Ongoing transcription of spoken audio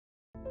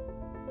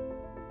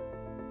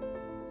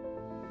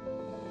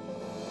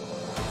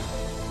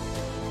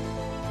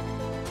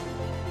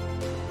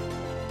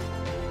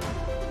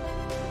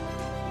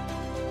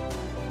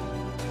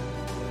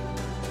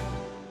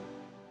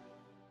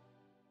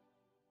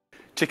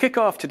To kick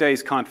off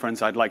today's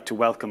conference, I'd like to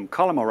welcome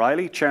Colm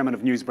O'Reilly, Chairman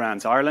of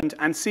Newsbrands Ireland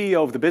and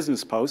CEO of The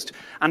Business Post,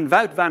 and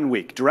Wout van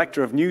Wijk,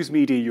 Director of News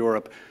Media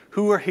Europe,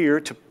 who are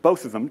here,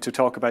 both of them, to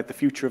talk about the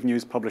future of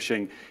news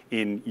publishing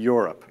in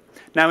Europe.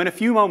 Now, in a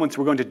few moments,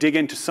 we're going to dig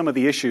into some of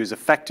the issues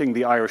affecting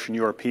the Irish and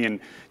European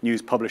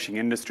news publishing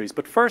industries.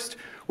 But first,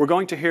 we're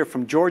going to hear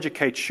from Georgia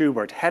Kate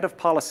Schubert, Head of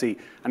Policy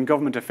and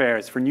Government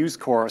Affairs for News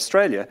Corp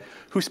Australia,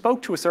 who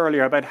spoke to us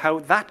earlier about how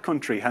that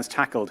country has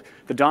tackled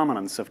the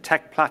dominance of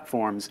tech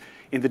platforms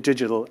in the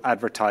digital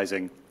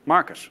advertising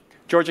market.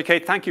 Georgia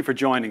Kate, thank you for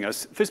joining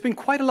us. There's been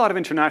quite a lot of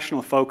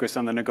international focus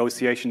on the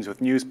negotiations with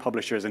news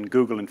publishers and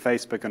Google and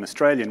Facebook in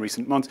Australia in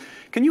recent months.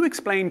 Can you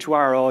explain to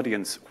our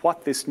audience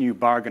what this new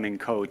bargaining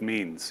code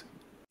means?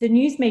 The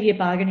News Media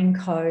Bargaining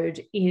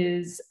Code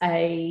is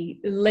a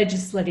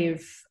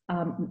legislative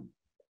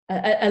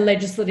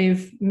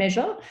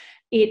measure.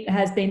 It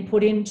has been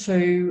put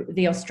into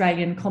the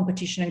Australian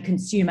Competition and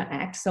Consumer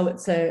Act, so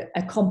it's a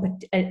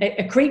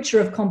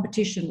creature of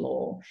competition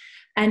law,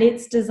 and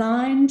it's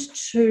designed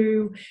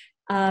to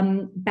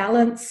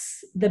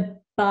balance the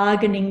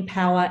bargaining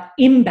power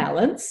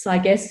imbalance, I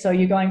guess, so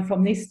you're going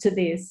from this to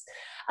this,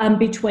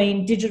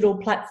 between digital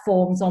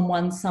platforms on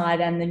one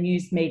side and the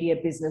news media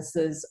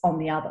businesses on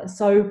the other.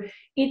 So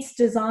it's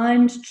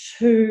designed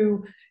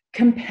to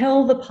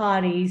compel the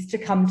parties to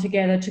come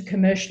together to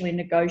commercially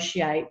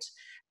negotiate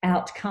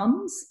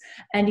outcomes,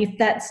 and if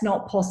that's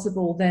not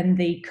possible, then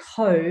the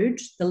code,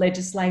 the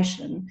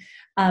legislation,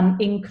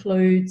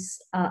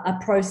 includes a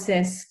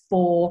process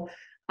for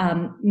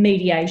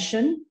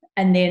mediation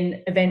and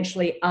then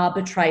eventually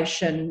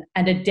arbitration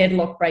and a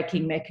deadlock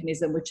breaking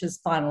mechanism, which is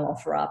final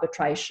offer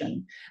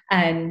arbitration,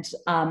 and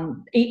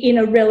in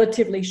a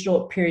relatively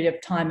short period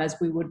of time, as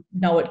we would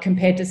know it,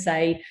 compared to,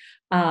 say,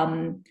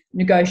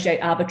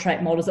 negotiate,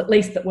 arbitrate models, at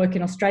least that work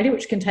in Australia,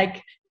 which can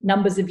take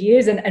numbers of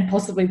years, and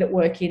possibly that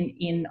work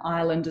in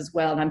Ireland as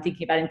well. And I'm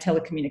thinking about in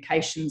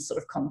telecommunications sort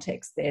of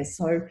context there.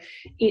 So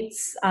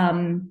it's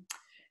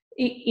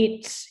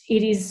it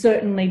is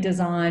certainly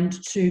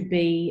designed to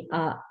be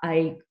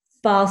a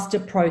faster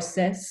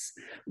process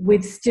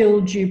with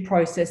still due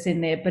process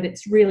in there, but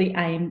it's really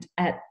aimed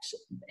at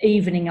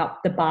evening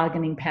up the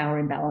bargaining power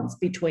imbalance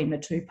between the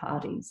two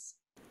parties.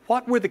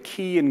 What were the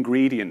key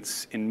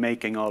ingredients in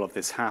making all of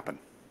this happen?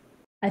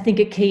 I think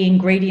a key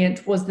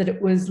ingredient was that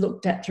it was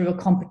looked at through a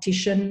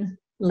competition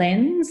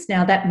lens.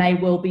 Now, that may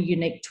well be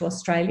unique to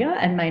Australia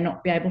and may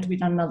not be able to be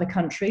done in other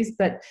countries,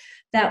 but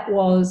that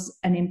was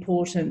an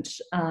important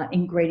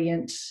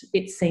ingredient,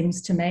 it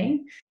seems to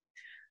me.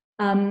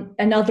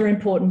 Another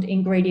important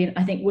ingredient,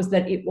 I think, was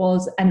that it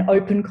was an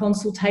open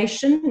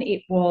consultation.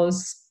 It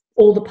was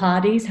all the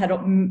parties had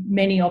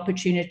many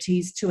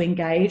opportunities to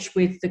engage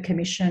with the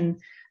Commission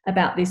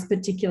about this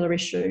particular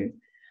issue.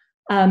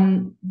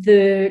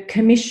 The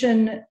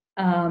Commission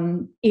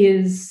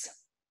is,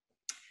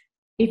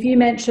 if you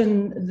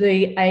mention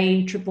the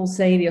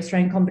ACCC, the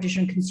Australian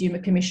Competition and Consumer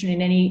Commission,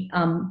 in any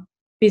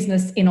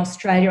business in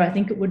Australia, I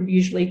think it would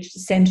usually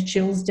send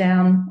chills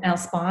down our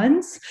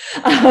spines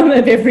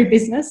of every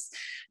business.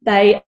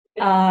 They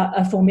are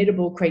a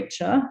formidable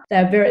creature.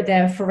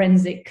 They're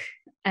forensic,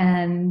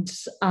 and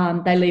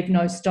they leave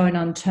no stone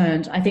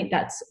unturned. I think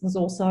that was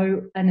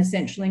also an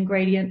essential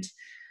ingredient.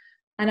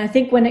 And I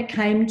think when it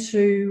came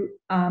to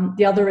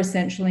the other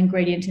essential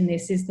ingredient in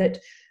this is that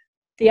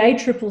the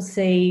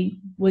ACCC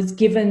was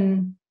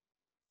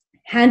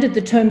handed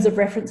the terms of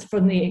reference for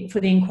the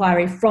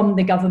inquiry from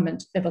the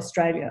Government of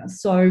Australia.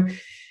 So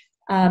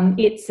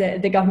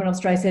the Government of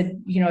Australia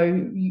said, you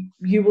know,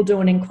 you will do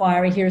an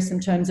inquiry, here are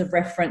some terms of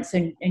reference,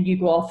 and you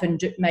go off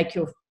and make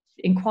your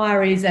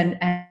inquiries,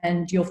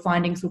 and your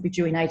findings will be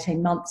due in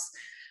 18 months.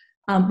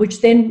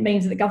 Which then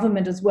means that the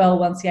government as well,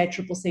 once the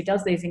ACCC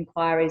does these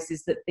inquiries,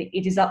 is that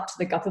it is up to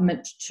the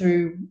government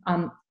to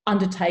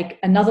undertake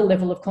another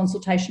level of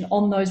consultation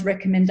on those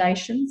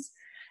recommendations.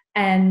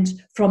 And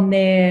from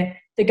there,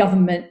 the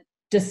government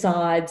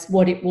decides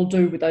what it will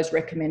do with those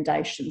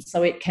recommendations.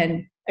 So it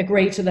can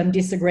agree to them,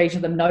 disagree to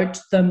them, note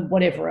them,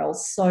 whatever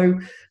else. So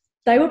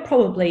they were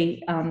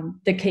probably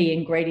the key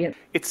ingredient.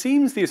 It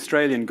seems the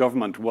Australian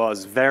government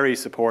was very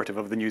supportive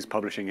of the news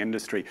publishing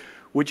industry.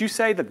 Would you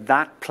say that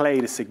that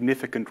played a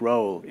significant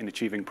role in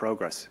achieving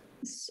progress?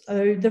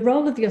 So the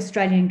role of the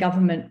Australian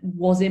government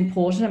was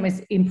important. It was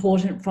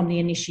important from the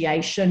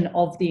initiation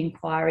of the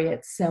inquiry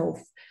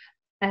itself.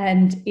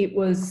 And it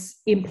was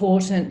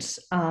important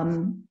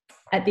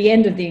at the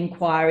end of the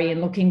inquiry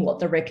in looking what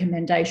the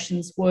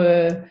recommendations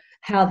were,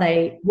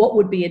 what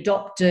would be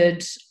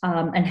adopted,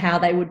 and how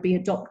they would be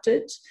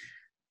adopted.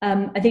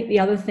 I think the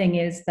other thing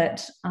is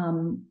that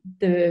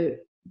the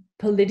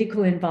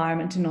political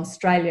environment in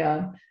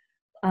Australia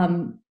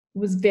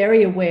was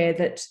very aware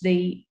that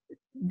the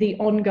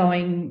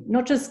ongoing,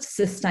 not just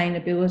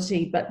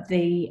sustainability, but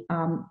the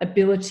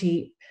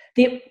ability,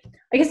 I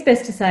guess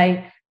best to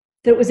say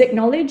that it was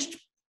acknowledged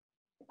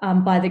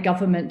by the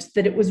government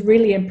that it was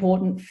really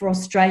important for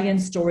Australian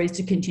stories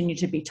to continue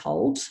to be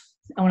told.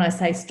 And when I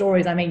say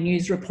stories, I mean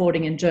news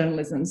reporting and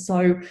journalism.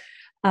 So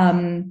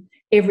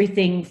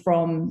everything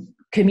from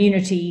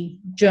community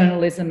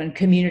journalism and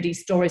community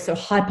stories, so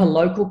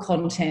hyper-local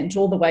content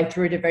all the way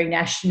through to very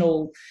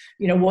national,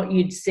 what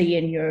you'd see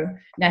in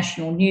your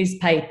national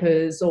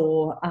newspapers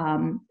or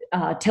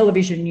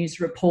television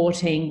news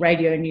reporting,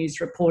 radio news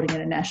reporting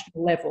at a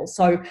national level.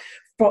 So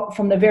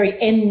from the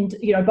very end,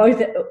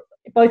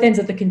 both ends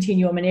of the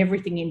continuum and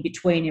everything in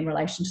between in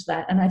relation to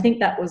that. And I think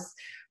that was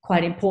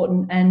quite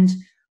important. And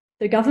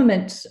the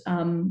government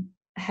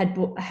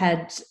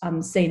had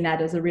seen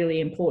that as a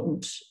really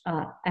important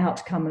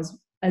outcome,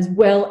 as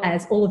well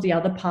as all of the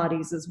other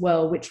parties as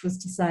well, which was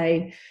to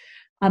say,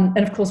 and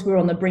of course we were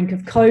on the brink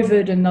of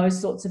COVID and those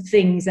sorts of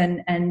things,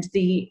 and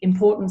the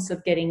importance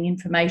of getting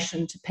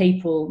information to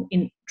people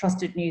in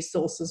trusted news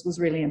sources was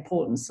really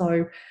important.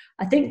 So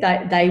I think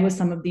that they were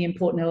some of the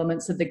important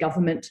elements of the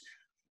government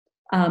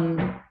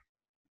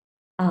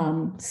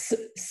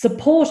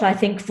support, I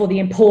think, for the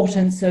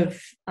importance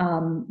of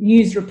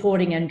news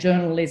reporting and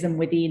journalism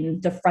within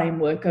the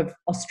framework of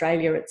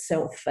Australia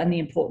itself, and the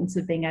importance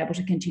of being able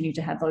to continue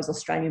to have those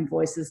Australian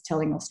voices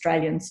telling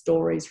Australian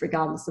stories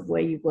regardless of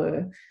where you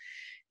were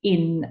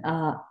in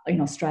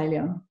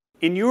Australia.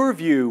 In your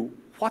view,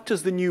 what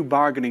does the new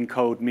bargaining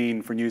code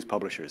mean for news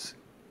publishers?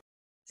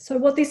 So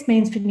what this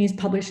means for news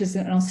publishers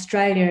in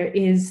Australia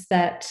is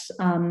that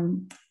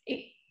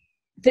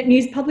that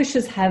news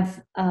publishers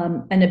have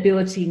an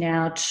ability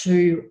now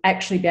to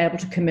actually be able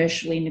to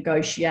commercially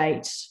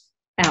negotiate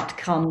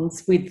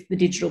outcomes with the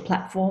digital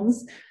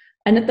platforms.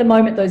 And at the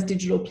moment, those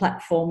digital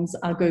platforms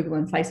are Google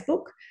and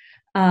Facebook.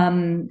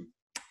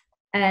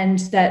 And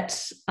that,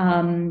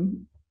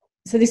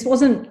 so this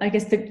wasn't, I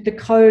guess, the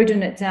code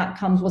and its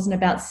outcomes wasn't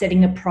about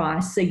setting a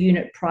price, a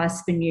unit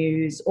price for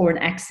news or an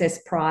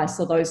access price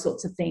or those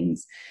sorts of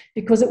things,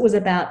 because it was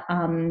about,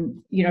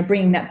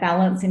 bringing that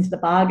balance into the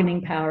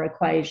bargaining power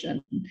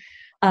equation.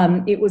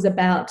 It was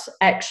about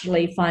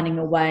actually finding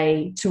a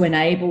way to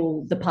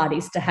enable the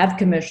parties to have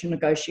commercial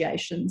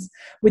negotiations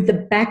with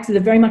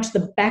very much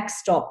the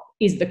backstop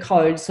is the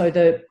code. So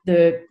the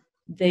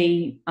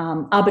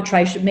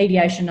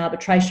mediation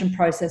arbitration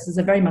processes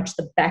are very much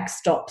the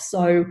backstop.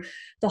 So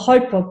the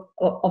hope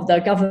of the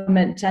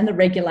government and the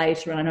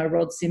regulator, and I know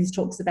Rod Sims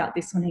talks about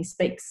this when he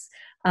speaks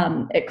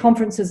at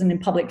conferences and in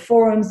public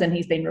forums, and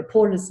he's been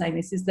reported as saying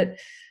this, is that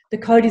the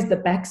code is the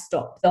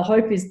backstop. The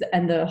hope is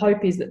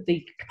that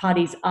the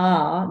parties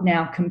are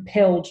now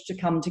compelled to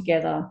come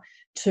together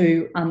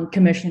to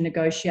commercially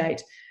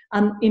negotiate.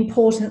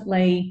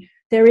 Importantly,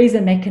 there is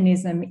a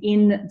mechanism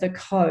in the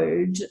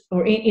code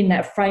or in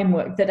that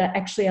framework that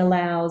actually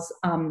allows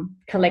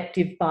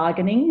collective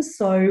bargaining.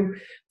 So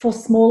for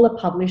smaller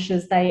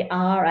publishers, they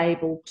are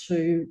able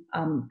to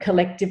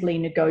collectively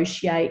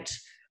negotiate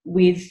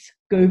with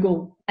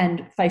Google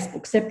and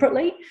Facebook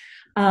separately,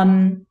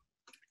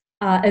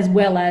 as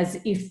well as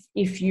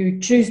if you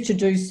choose to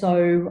do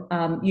so,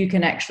 you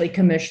can actually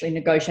commercially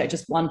negotiate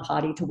just one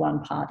party to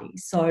one party.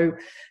 So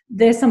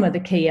there's some of the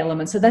key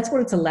elements. So that's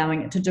what it's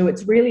allowing it to do.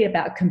 It's really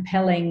about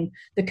compelling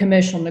the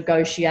commercial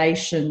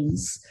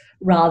negotiations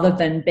rather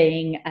than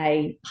being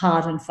a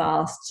hard and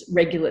fast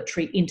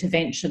regulatory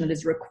intervention that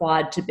is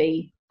required to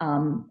be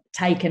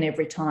taken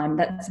every time.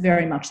 That's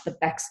very much the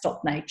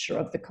backstop nature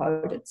of the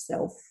code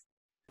itself.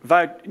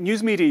 Wout,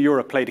 News Media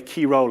Europe played a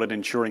key role in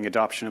ensuring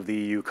adoption of the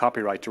EU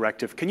Copyright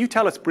Directive. Can you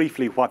tell us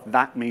briefly what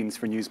that means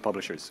for news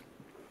publishers?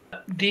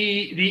 The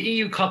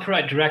EU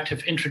Copyright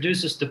Directive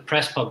introduces the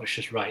press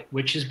publisher's right,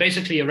 which is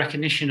basically a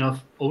recognition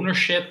of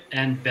ownership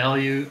and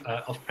value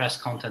of press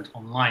content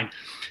online.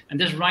 And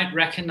this right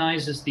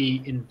recognizes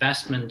the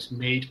investment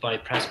made by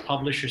press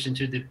publishers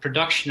into the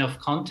production of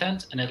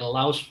content, and it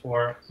allows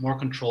for more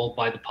control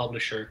by the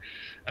publisher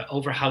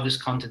over how this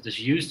content is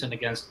used and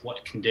against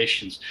what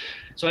conditions.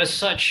 So as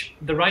such,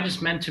 the right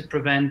is meant to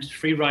prevent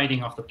free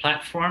riding of the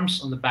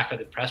platforms on the back of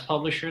the press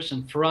publishers.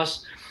 And for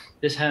us,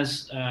 this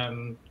has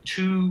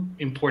two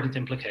important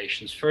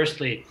implications.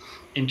 Firstly,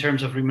 in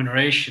terms of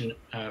remuneration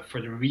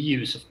for the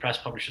reuse of press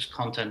publishers'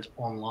 content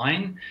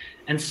online.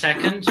 And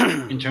second,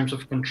 in terms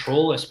of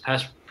control, as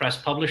press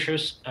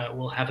publishers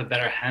will have a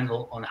better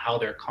handle on how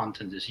their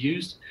content is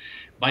used,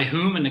 by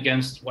whom and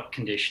against what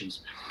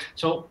conditions.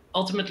 So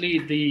ultimately,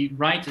 the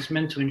right is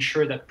meant to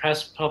ensure that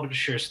press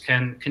publishers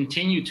can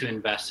continue to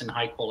invest in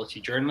high-quality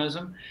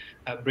journalism,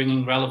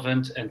 bringing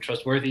relevant and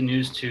trustworthy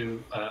news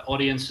to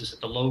audiences at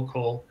the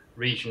local,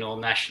 regional,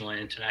 national, and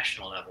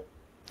international level.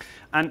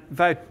 And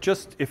Wout,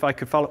 just if I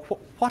could follow,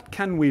 what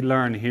can we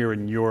learn here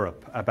in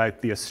Europe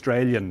about the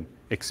Australian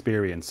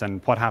experience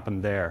and what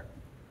happened there?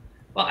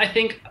 Well, I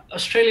think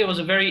Australia was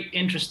a very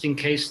interesting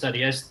case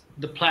study as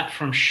the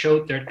platforms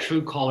showed their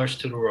true colors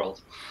to the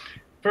world.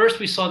 First,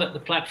 we saw that the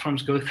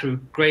platforms go through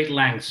great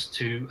lengths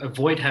to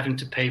avoid having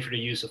to pay for the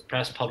use of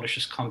press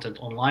publishers' content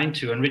online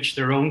to enrich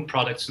their own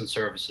products and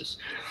services.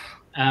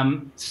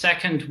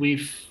 Second,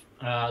 we've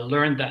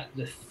learned that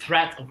the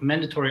threat of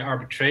mandatory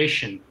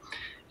arbitration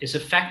is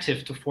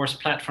effective to force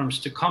platforms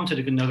to come to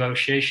the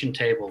negotiation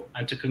table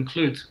and to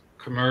conclude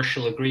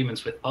commercial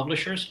agreements with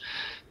publishers.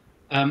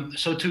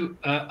 So to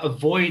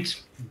avoid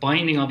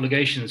binding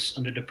obligations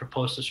under the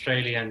proposed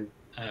Australian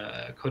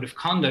code of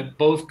conduct,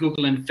 both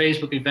Google and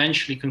Facebook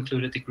eventually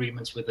concluded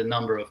agreements with a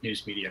number of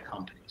news media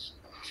companies.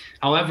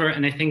 However,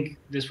 and I think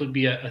this would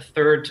be a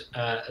third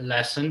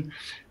lesson,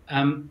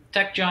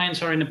 tech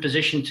giants are in a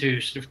position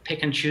to sort of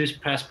pick and choose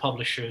press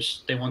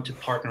publishers they want to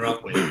partner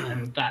up with,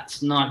 and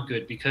that's not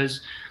good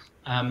because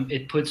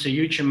it puts a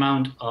huge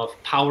amount of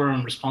power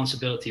and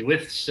responsibility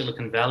with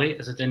Silicon Valley,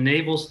 as it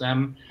enables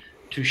them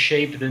to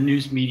shape the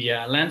news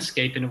media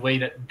landscape in a way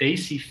that they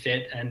see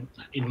fit. And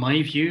in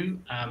my view,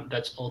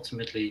 that's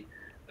ultimately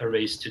a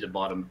race to the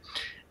bottom.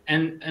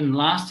 And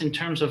last, in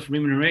terms of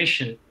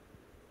remuneration,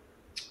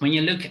 when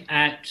you look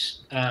at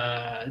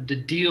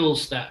the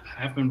deals that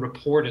have been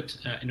reported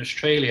in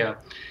Australia,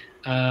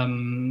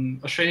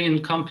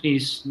 Australian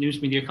companies,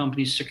 news media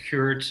companies,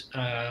 secured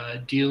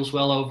deals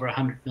well over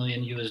 $100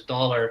 million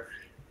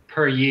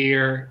per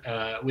year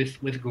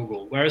with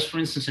Google. Whereas, for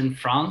instance, in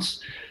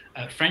France,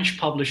 French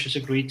publishers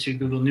agreed to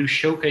Google News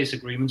Showcase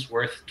agreements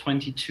worth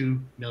 $22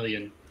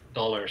 million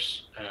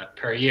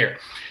per year.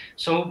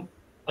 So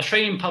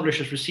Australian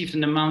publishers received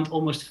an amount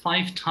almost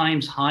 5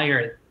 times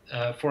higher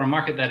for a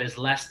market that is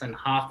less than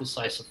half the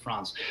size of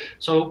France.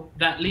 So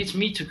that leads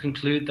me to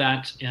conclude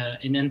that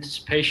in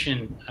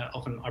anticipation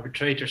of an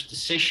arbitrator's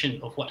decision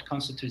of what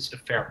constitutes a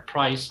fair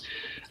price,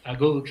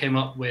 Google came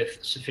up with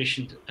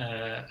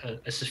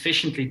a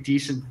sufficiently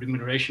decent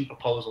remuneration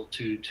proposal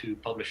to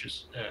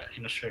publishers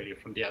in Australia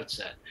from the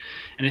outset.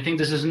 And I think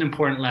this is an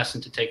important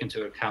lesson to take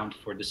into account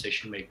for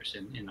decision makers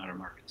in other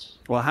markets.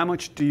 Well, how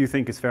much do you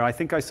think is fair? I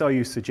think I saw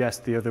you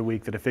suggest the other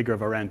week that a figure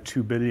of around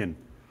 2 billion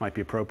might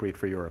be appropriate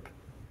for Europe.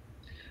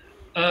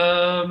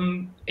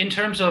 In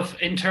terms of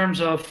the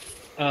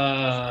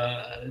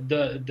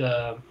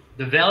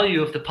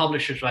value of the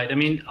publishers, right? I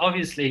mean,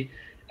 obviously,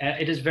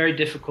 it is very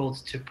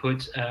difficult to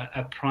put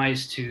a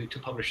price to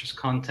publishers'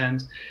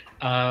 content,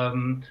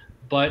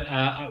 but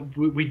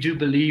we do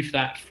believe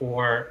that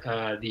for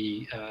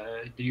the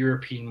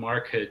European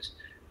market,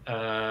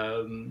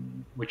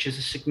 which is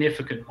a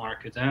significant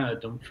market,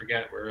 don't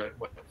forget we're at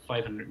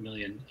 500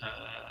 million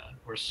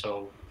or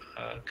so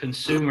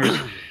consumers.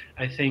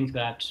 I think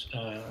that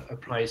a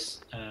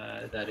price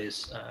that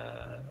is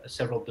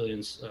several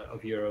billions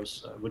of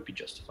euros would be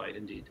justified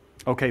indeed.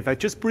 Okay, Wout,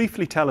 just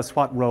briefly tell us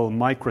what role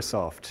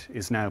Microsoft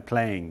is now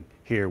playing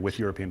here with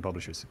European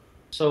publishers.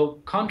 So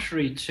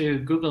contrary to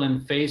Google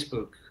and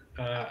Facebook,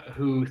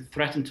 who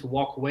threatened to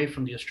walk away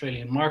from the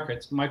Australian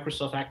market,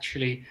 Microsoft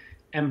actually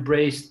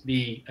embraced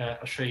the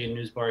Australian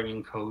News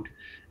Bargaining Code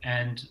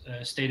and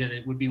stated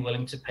it would be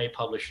willing to pay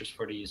publishers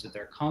for the use of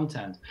their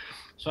content.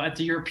 So at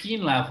the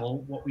European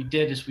level, what we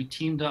did is we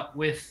teamed up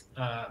with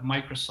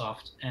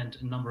Microsoft and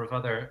a number of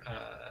other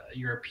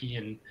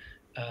European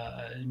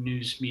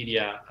news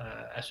media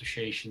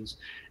associations,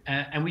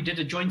 and we did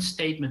a joint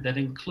statement that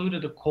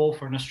included a call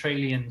for an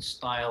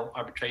Australian-style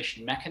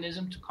arbitration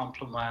mechanism to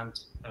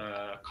complement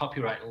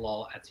copyright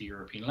law at the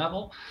European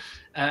level,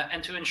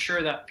 and to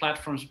ensure that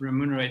platforms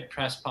remunerate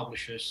press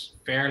publishers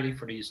fairly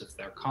for the use of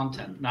their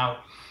content.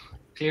 Now,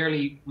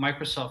 clearly,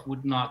 Microsoft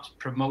would not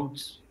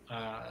promote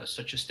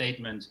such a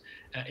statement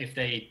if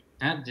they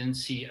didn't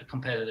see a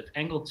competitive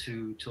angle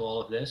to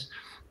all of this.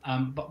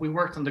 But we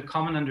worked on the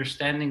common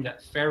understanding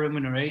that fair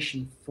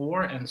remuneration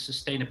for and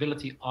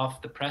sustainability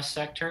of the press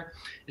sector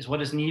is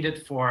what is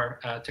needed for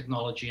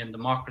technology and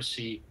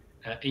democracy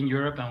in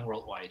Europe and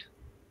worldwide.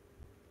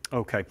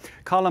 Okay.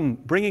 Colm,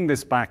 bringing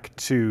this back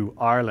to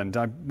Ireland,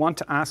 I want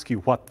to ask you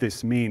what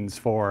this means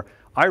for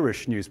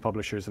Irish news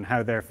publishers and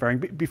how they're faring.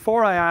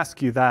 Before I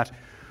ask you that,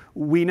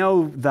 we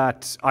know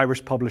that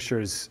Irish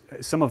publishers,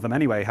 some of them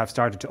anyway, have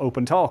started to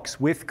open talks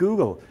with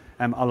Google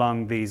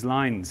along these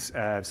lines.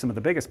 Some of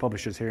the biggest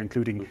publishers here,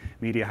 including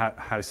Media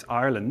House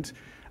Ireland.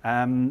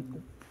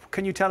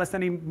 Can you tell us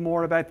any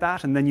more about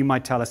that? And then you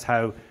might tell us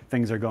how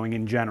things are going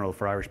in general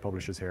for Irish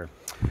publishers here.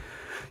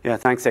 Yeah,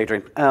 thanks,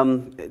 Adrian.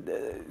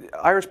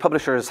 Irish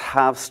publishers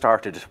have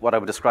started what I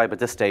would describe at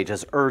this stage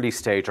as early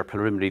stage or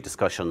preliminary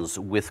discussions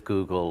with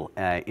Google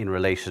in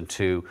relation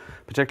to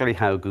particularly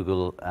how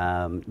Google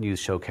News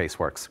Showcase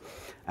works.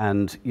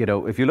 And, you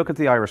know, if you look at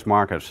the Irish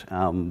market,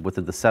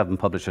 within the 7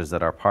 publishers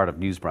that are part of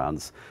News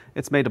Brands,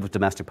 it's made up of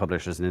domestic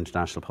publishers and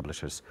international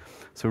publishers.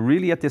 So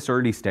really at this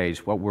early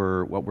stage,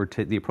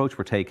 the approach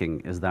we're taking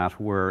is that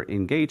we're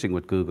engaging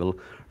with Google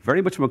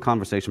very much from a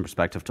conversation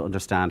perspective to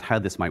understand how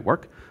this might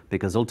work,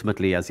 because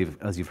ultimately, as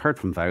you've heard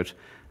from Wout,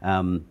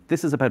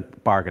 this is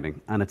about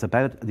bargaining, and it's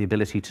about the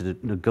ability to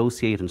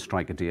negotiate and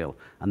strike a deal.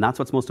 And that's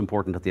what's most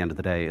important at the end of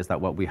the day, is that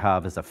what we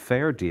have is a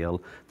fair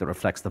deal that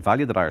reflects the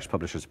value that Irish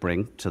publishers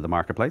bring to the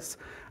marketplace,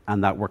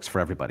 and that works for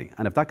everybody.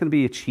 And if that can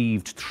be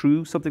achieved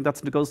through something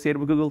that's negotiated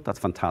with Google, that's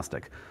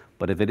fantastic.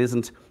 But if it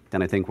isn't,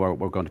 then I think what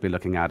we're going to be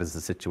looking at is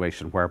a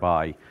situation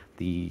whereby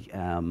the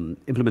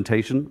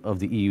implementation of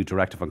the EU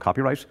directive on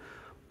copyright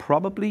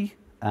probably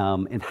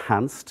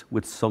enhanced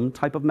with some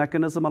type of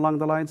mechanism along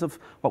the lines of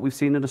what we've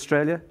seen in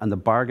Australia and the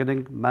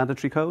bargaining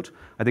mandatory code.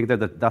 I think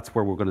that's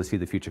where we're going to see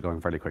the future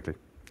going fairly quickly.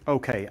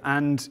 Okay,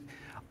 and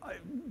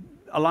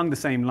Along the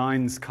same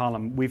lines,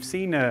 Colm, we've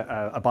seen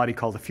a body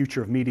called the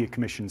Future of Media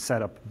Commission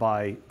set up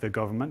by the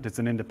government. It's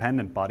an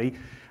independent body.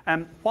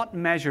 What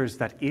measures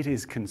that it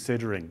is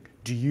considering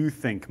do you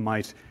think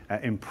might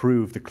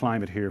improve the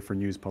climate here for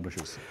news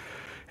publishers?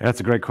 That's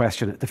a great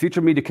question. The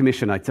Future Media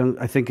Commission, I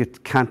think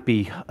it can't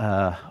be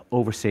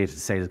overstated to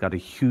say it's got a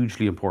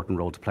hugely important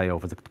role to play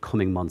over the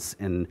coming months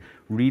in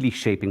really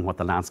shaping what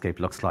the landscape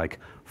looks like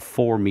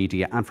for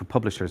media and for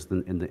publishers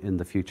in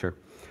the future.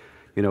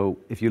 You know,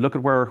 if you look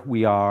at where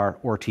we are,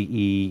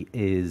 RTE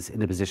is in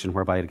a position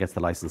whereby it gets the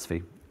license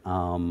fee.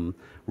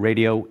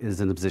 Radio is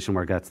in a position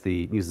where it gets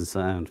the News and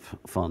Sound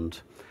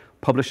Fund.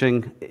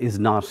 Publishing is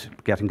not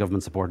getting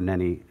government support in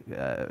any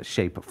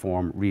shape or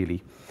form,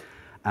 really.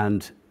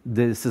 And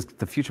the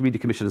Future Media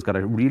Commission has got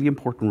a really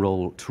important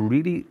role to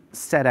really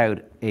set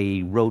out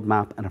a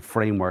roadmap and a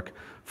framework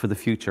for the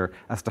future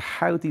as to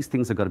how these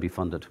things are going to be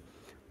funded.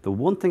 The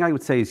one thing I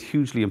would say is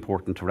hugely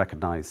important to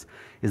recognise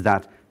is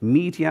that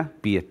media,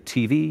 be it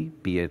TV,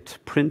 be it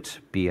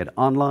print, be it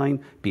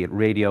online, be it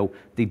radio,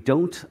 they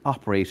don't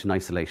operate in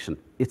isolation.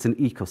 It's an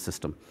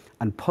ecosystem,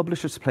 and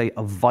publishers play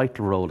a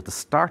vital role at the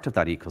start of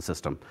that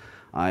ecosystem.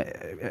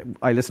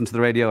 I listen to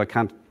the radio, I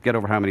can't get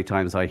over how many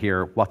times I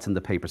hear what's in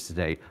the papers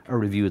today, a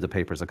review of the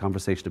papers, a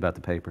conversation about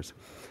the papers.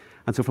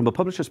 And so from a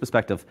publisher's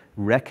perspective,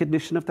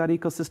 recognition of that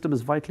ecosystem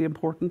is vitally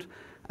important.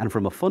 And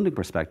from a funding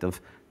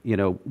perspective, you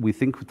know, we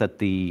think that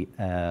the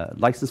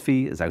license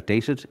fee is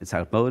outdated, it's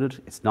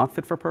outmoded, it's not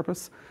fit for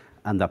purpose,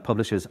 and that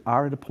publishers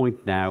are at a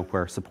point now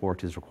where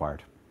support is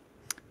required.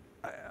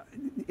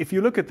 If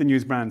you look at the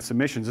Newsbrand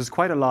submissions, there's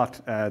quite a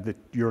lot that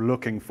you're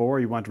looking for.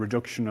 You want a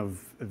reduction of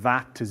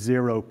VAT to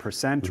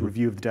 0%,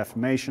 review of the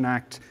Defamation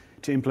Act,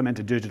 to implement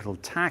a digital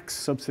tax,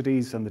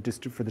 subsidies on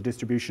for the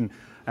distribution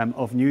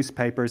of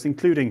newspapers,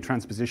 including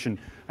transposition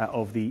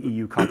of the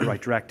EU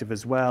Copyright Directive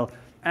as well.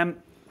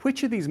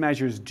 Which of these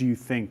measures do you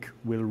think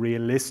will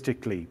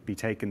realistically be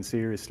taken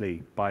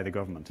seriously by the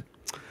government?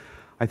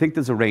 I think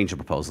there's a range of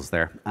proposals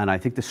there, and I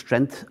think the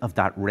strength of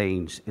that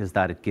range is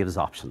that it gives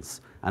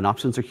options, and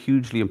options are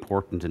hugely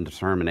important in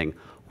determining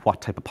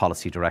what type of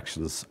policy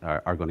directions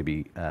are going to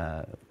be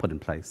put in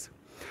place.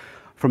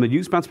 From a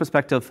Newsbrand's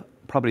perspective,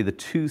 probably the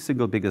two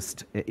single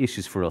biggest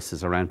issues for us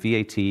is around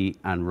VAT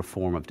and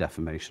reform of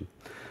defamation.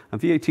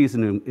 And VAT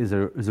is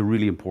a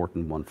really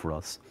important one for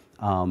us.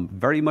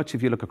 Very much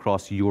if you look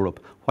across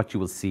Europe, what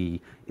you will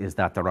see is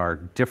that there are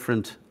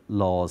different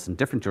laws in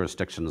different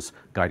jurisdictions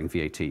guiding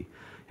VAT.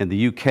 In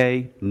the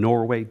UK,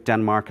 Norway,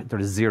 Denmark, there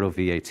is 0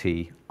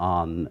 VAT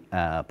on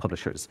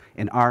publishers.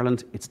 In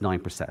Ireland, it's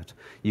 9%.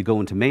 You go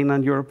into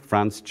mainland Europe,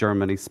 France,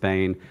 Germany,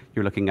 Spain,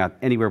 you're looking at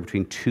anywhere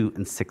between 2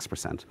 and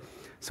 6%.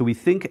 So we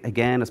think,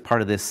 again, as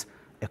part of this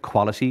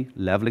equality,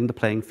 levelling the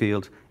playing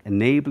field,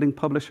 enabling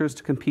publishers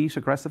to compete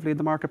aggressively in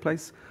the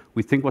marketplace,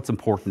 we think what's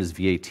important is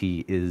VAT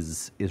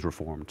is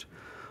reformed.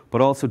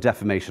 But also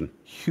defamation,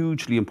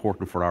 hugely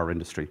important for our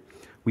industry.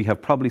 We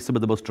have probably some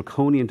of the most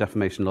draconian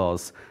defamation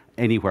laws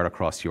anywhere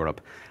across Europe,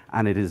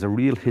 and it is a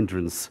real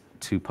hindrance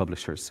to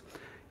publishers.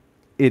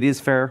 It is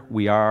fair.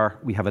 We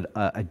have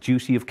a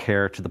duty of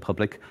care to the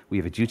public. We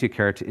have a duty of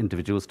care to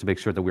individuals to make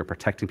sure that we're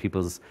protecting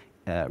people's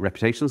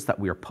reputations, that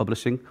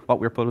what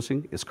we're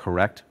publishing is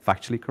correct,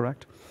 factually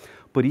correct.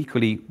 But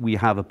equally, we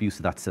have abuse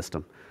of that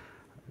system.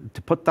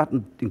 To put that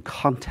in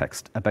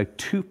context, about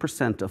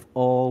 2% of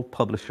all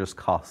publishers'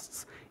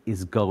 costs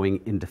is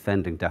going in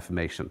defending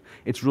defamation.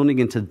 It's running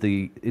into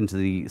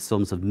the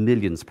sums of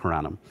millions per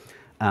annum.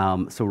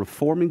 So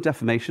reforming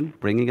defamation,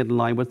 bringing it in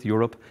line with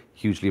Europe,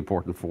 hugely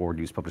important for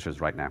news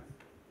publishers right now.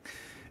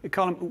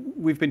 Colm,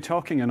 we've been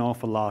talking an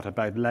awful lot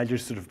about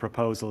legislative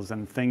proposals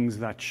and things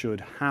that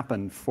should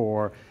happen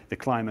for the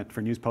climate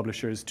for news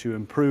publishers to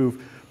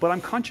improve, but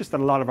I'm conscious that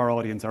a lot of our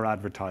audience are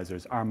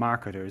advertisers, are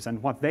marketers,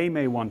 and what they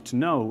may want to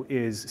know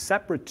is,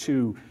 separate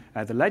to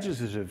the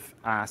legislative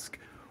ask,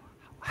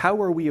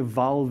 how are we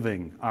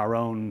evolving our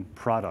own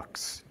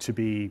products to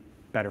be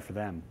better for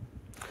them?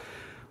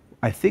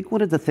 I think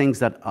one of the things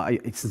that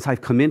since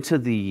I've come into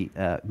the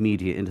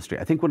media industry,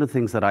 I think one of the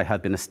things that I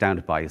have been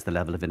astounded by is the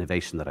level of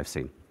innovation that I've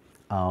seen.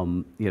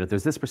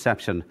 There's this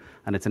perception,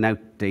 and it's an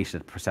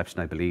outdated perception,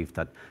 I believe,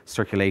 that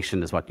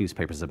circulation is what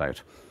newspapers is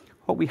about.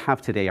 What we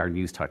have today are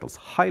news titles,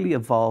 highly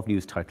evolved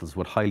news titles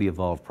with highly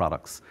evolved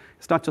products.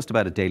 It's not just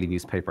about a daily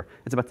newspaper,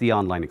 it's about the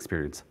online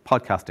experience,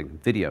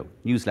 podcasting, video,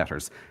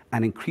 newsletters,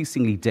 and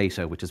increasingly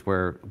data, which is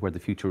where the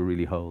future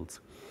really holds.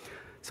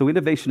 So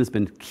innovation has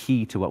been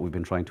key to what we've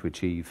been trying to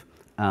achieve.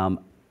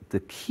 The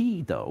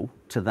key, though,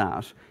 to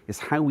that is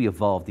how we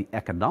evolve the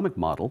economic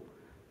model,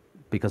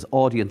 because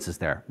audience is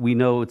there. We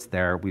know it's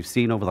there. We've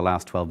seen over the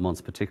last 12 months,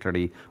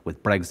 particularly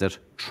with Brexit,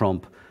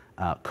 Trump,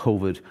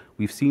 COVID,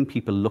 we've seen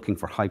people looking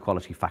for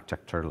high-quality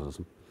fact-check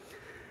journalism.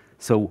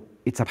 So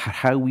it's about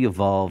how we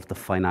evolve the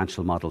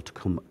financial model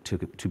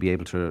to be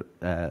able to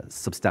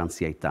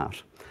substantiate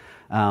that.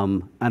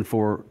 And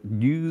for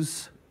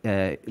news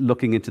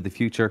looking into the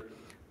future,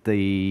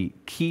 the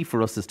key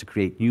for us is to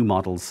create new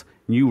models,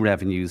 new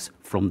revenues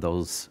from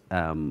those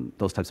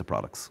types of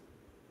products.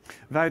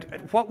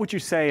 Wout, what would you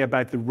say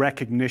about the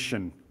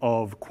recognition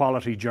of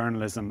quality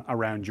journalism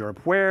around Europe?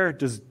 Where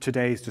does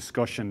today's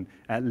discussion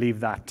leave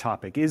that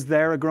topic? Is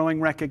there a growing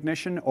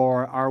recognition,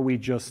 or are we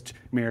just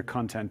mere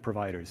content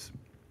providers?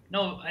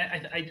 No,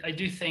 I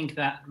do think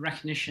that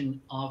recognition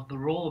of the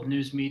role of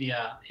news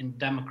media in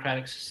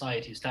democratic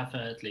society is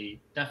definitely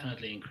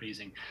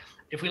increasing.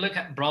 If we look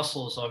at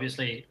Brussels,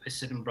 obviously I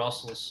sit in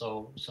Brussels,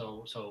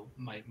 so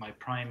my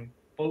prime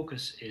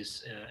focus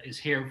is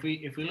here.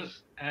 If we look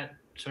at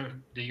sort of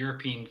the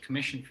European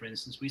Commission, for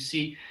instance, we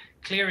see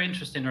clear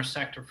interest in our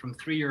sector from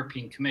 3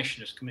 European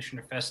commissioners,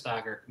 Commissioner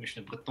Vestager,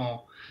 Commissioner Breton,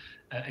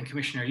 and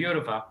Commissioner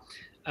Jourova,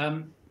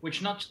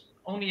 which not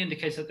only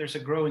indicates that there's a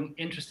growing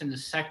interest in the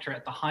sector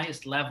at the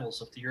highest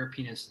levels of the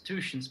European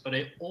institutions, but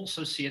I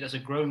also see it as a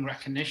growing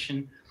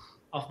recognition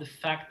of the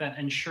fact that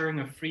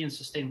ensuring a free and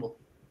sustainable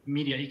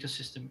media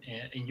ecosystem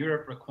in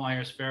Europe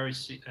requires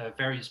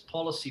various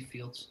policy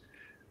fields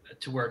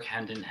to work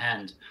hand in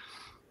hand.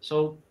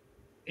 So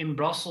in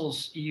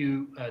Brussels,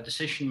 EU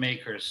decision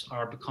makers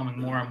are becoming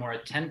more and more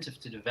attentive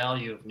to the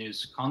value of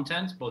news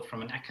content, both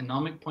from an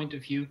economic point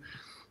of view,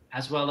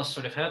 as well as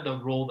sort of the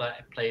role that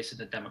it plays in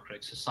a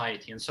democratic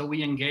society. And so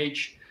we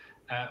engage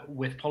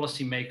with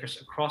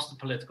policymakers across the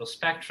political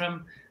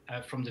spectrum,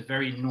 from the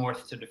very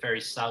north to the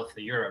very south of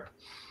Europe.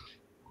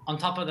 On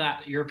top of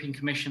that, the European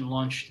Commission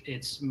launched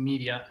its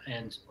Media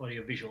and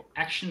Audiovisual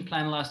Action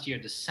Plan last year,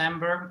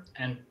 December,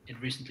 and it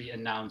recently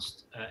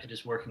announced it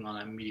is working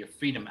on a Media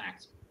Freedom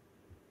Act.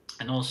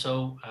 And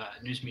also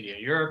News Media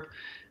Europe,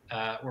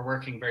 we're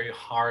working very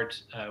hard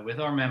with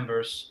our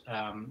members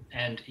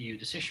and EU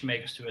decision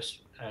makers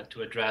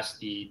to address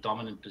the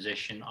dominant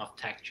position of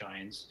tech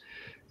giants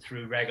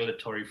through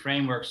regulatory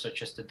frameworks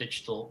such as the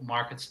Digital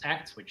Markets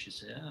Act, which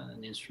is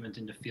an instrument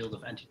in the field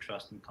of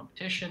antitrust and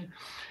competition,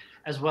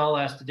 as well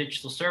as the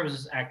Digital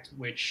Services Act,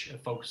 which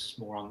focuses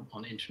more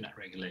on internet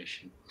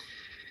regulation.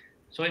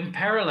 So in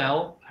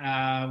parallel,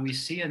 we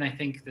see, and I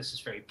think this is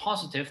very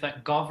positive,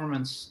 that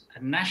governments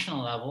at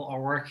national level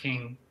are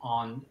working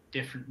on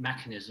different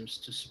mechanisms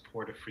to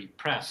support a free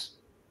press.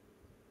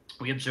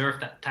 We observe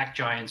that tech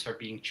giants are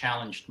being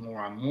challenged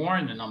more and more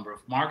in a number of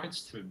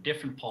markets through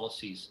different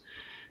policies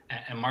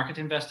and market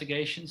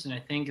investigations. And I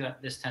think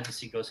that this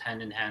tendency goes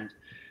hand in hand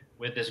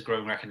with this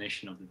growing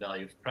recognition of the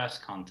value of press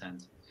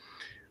content.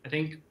 I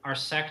think our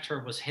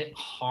sector was hit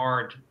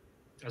hard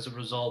as a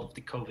result of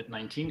the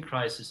COVID-19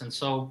 crisis. And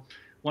so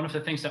one of the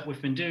things that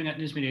we've been doing at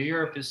News Media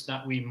Europe is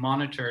that we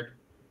monitored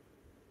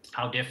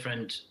how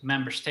different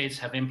member states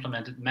have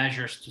implemented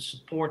measures to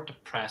support the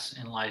press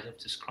in light of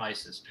this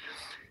crisis.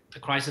 The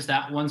crisis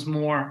that once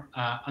more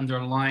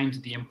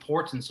underlined the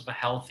importance of a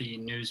healthy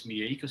news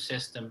media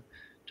ecosystem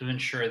to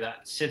ensure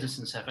that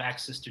citizens have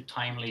access to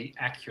timely,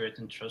 accurate,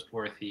 and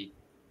trustworthy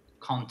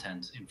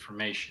content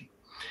information.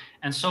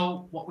 And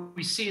so what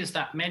we see is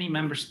that many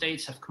member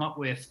states have come up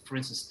with, for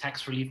instance,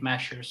 tax relief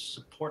measures,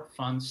 support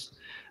funds,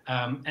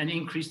 and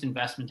increased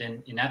investment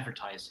in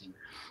advertising.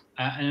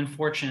 And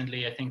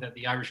unfortunately, I think that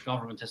the Irish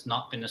government has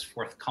not been as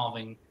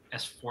forthcoming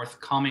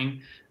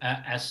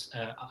as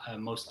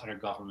most other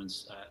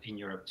governments in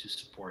Europe to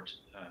support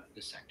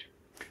the sector.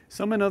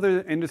 Some in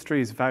other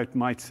industries, Wout,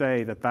 might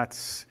say that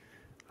that's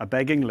a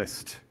begging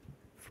list.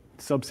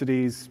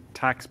 Subsidies,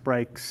 tax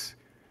breaks,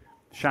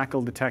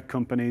 shackle the tech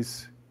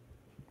companies.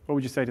 What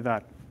would you say to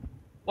that?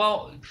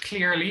 Well,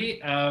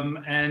 clearly,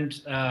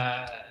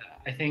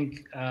 I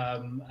think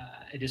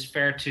it is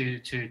fair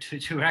to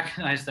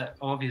recognize that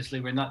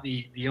obviously we're not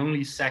the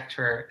only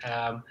sector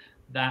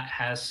that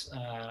has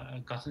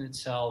gotten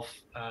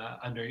itself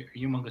under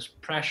humongous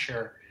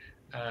pressure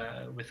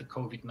with the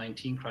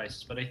COVID-19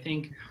 crisis. But I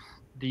think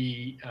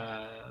the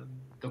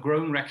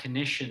growing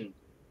recognition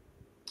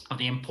of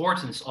the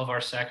importance of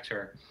our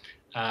sector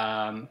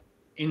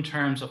in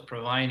terms of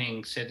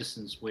providing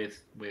citizens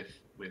with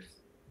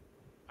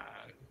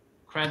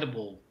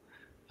credible,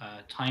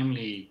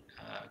 timely,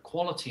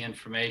 quality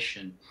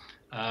information,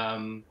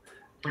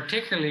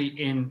 particularly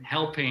in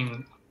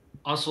helping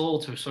us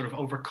all to sort of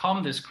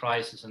overcome this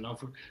crisis and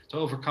to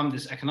overcome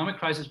this economic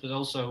crisis, but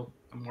also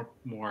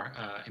more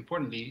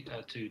importantly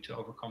to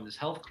overcome this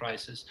health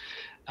crisis.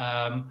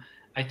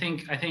 I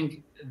think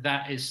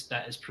that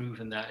is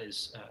proven that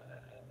is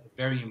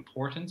very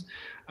important,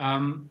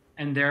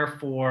 and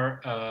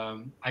therefore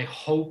I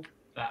hope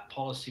that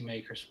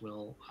policymakers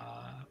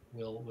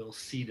will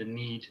see the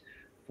need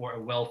for a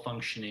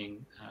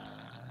well-functioning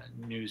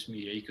news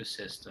media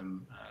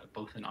ecosystem,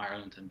 both in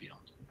Ireland and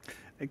beyond.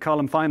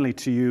 Colm, finally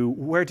to you,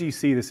 where do you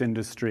see this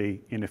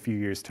industry in a few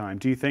years' time?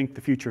 Do you think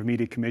the Future of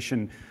Media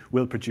Commission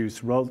will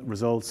produce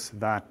results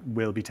that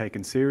will be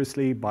taken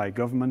seriously by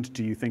government?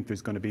 Do you think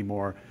there's going to be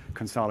more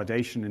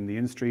consolidation in the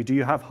industry? Do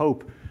you have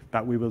hope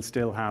that we will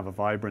still have a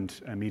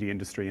vibrant media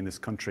industry in this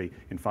country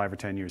in 5 or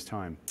 10 years'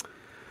 time?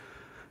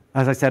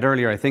 As I said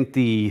earlier, I think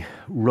the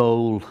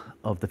role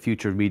of the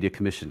Future Media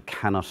Commission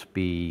cannot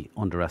be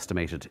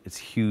underestimated. It's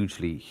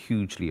hugely,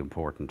 hugely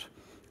important.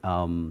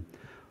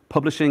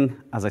 Publishing,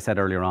 as I said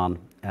earlier on,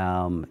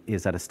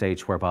 is at a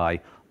stage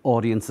whereby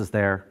audience is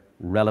there,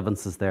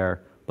 relevance is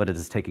there, but it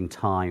is taking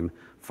time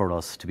for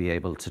us to be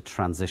able to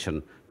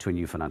transition to a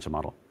new financial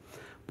model.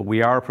 But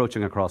we are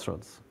approaching a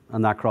crossroads,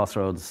 and that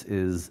crossroads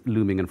is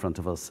looming in front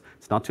of us.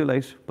 It's not too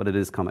late, but it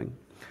is coming.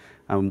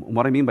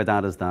 What I mean by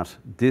that is that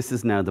this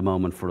is now the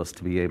moment for us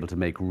to be able to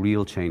make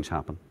real change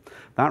happen.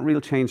 That real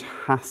change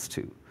has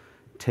to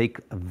take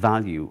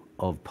value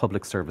of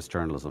public service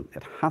journalism.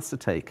 It has to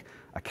take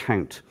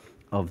account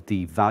of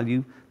the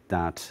value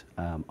that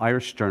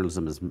Irish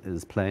journalism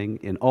is playing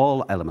in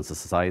all elements of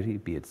society,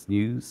 be it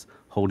news,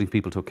 holding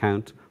people to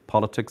account,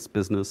 politics,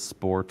 business,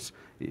 sport,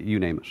 you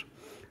name it.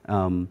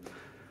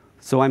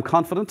 So I'm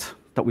confident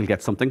that we'll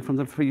get something from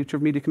the Future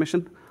of Media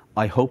Commission.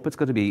 I hope it's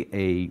going to be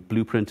a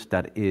blueprint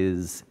that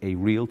is a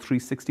real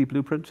 360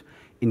 blueprint,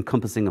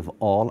 encompassing of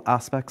all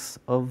aspects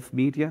of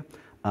media.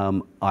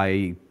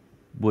 I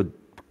would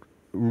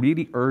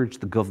really urge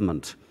the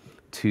government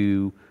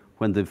to,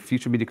 when the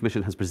Future Media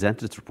Commission has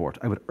presented its report,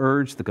 I would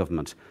urge the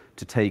government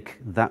to take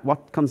that,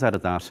 what comes out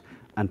of that,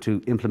 and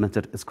to implement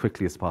it as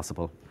quickly as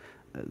possible.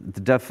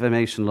 The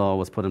defamation law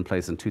was put in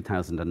place in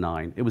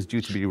 2009. It was due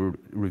to be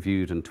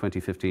reviewed in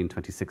 2015,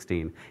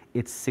 2016.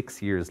 It's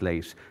 6 years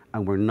late,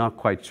 and we're not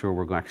quite sure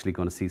we're actually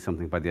going to see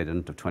something by the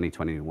end of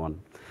 2021.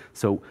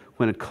 So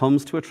when it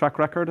comes to a track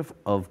record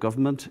of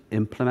government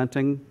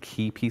implementing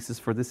key pieces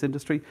for this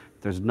industry,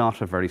 there's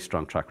not a very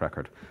strong track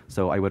record.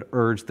 So I would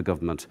urge the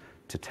government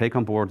to take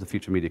on board the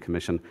Future Media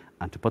Commission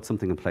and to put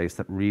something in place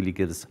that really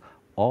gives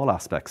all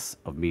aspects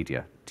of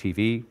media,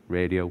 TV,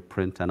 radio,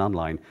 print and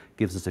online,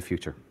 gives us a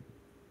future.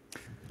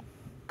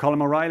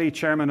 Colm O'Reilly,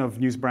 Chairman of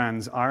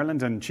Newsbrands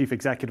Ireland and Chief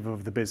Executive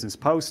of the Business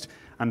Post,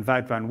 and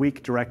Wout van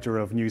Wijk, Director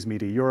of News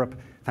Media Europe.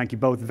 Thank you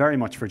both very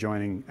much for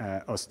joining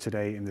us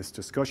today in this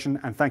discussion.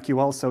 And thank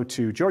you also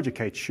to Georgia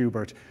Kate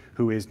Schubert,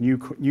 who is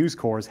News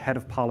Corp's Head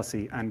of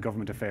Policy and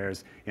Government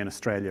Affairs in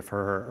Australia, for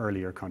her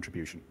earlier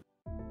contribution.